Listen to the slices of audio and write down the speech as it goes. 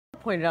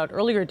pointed out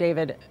earlier,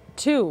 David,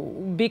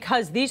 too,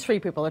 because these three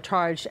people are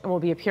charged and will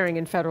be appearing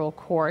in federal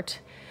court,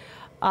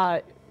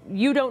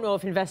 you don't know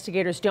if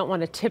investigators don't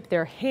want to tip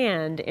their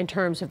hand in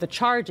terms of the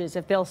charges,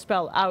 if they'll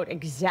spell out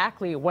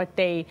exactly what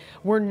they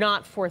were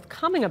not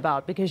forthcoming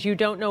about, because you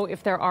don't know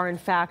if there are, in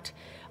fact,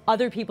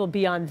 other people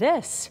beyond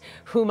this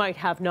who might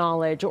have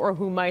knowledge or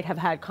who might have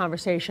had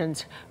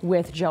conversations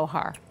with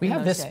Dzhokhar. We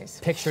have this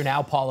picture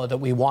now, Paula, that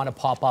we want to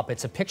pop up.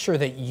 It's a picture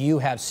that you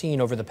have seen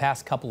over the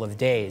past couple of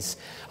days.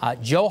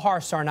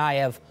 Dzhokhar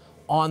Tsarnaev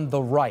on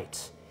the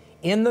right.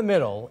 In the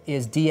middle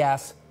is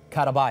Diaz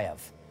Karabayev,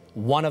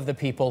 one of the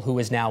people who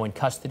is now in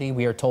custody.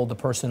 We are told the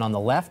person on the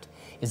left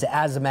is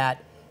Azamat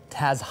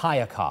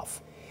Tazhayakov.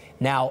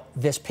 Now,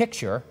 this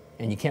picture,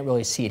 and you can't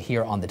really see it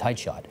here on the tight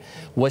shot,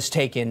 was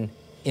taken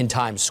in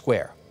Times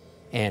Square.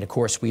 And of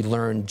course, we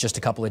learned just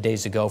a couple of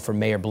days ago from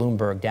Mayor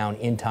Bloomberg down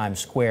in Times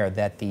Square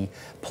that the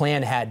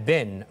plan had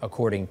been,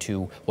 according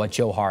to what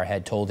Dzhokhar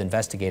had told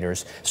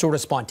investigators, sort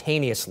of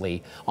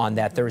spontaneously on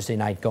that Thursday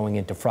night going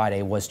into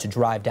Friday, was to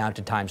drive down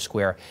to Times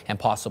Square and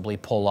possibly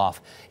pull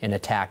off an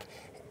attack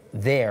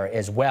there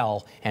as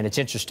well. And it's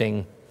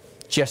interesting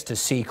just to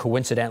see,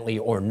 coincidentally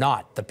or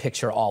not, the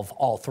picture of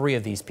all three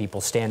of these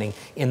people standing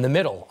in the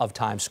middle of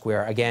Times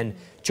Square. Again,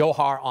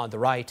 Dzhokhar on the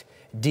right,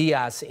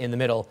 Diaz in the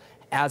middle,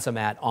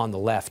 Azamat on the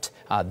left.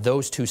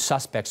 Those two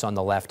suspects on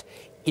the left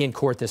in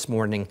court this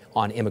morning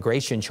on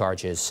immigration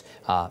charges,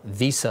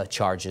 visa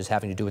charges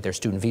having to do with their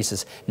student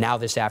visas. Now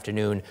this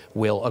afternoon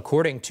will,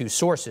 according to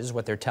sources,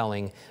 what they're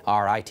telling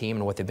our team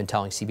and what they've been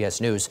telling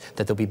CBS News,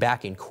 that they'll be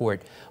back in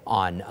court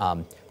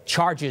on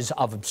charges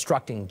of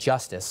obstructing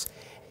justice.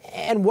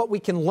 And what we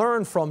can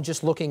learn from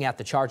just looking at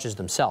the charges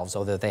themselves,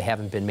 although they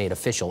haven't been made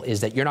official,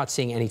 is that you're not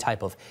seeing any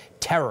type of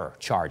terror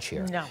charge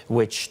here, no.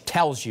 Which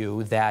tells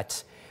you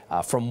that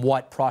from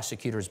what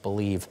prosecutors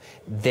believe,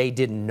 they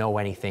didn't know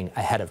anything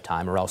ahead of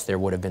time, or else there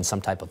would have been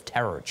some type of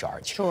terror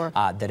charge. Sure.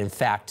 That in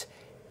fact,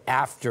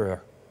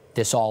 after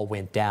this all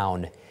went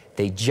down,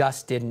 they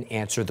just didn't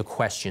answer the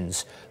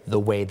questions the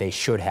way they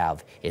should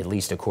have, at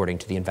least according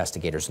to the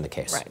investigators in the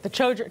case. Right. The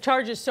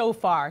charges so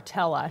far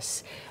tell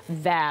us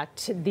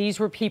that these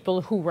were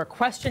people who were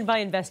questioned by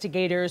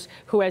investigators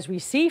who, as we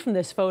see from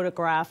this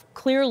photograph,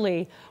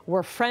 clearly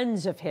were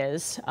friends of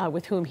his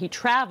with whom he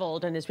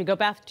traveled. And as we go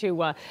back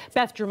to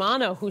Beth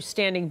Germano, who's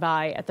standing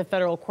by at the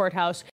federal courthouse,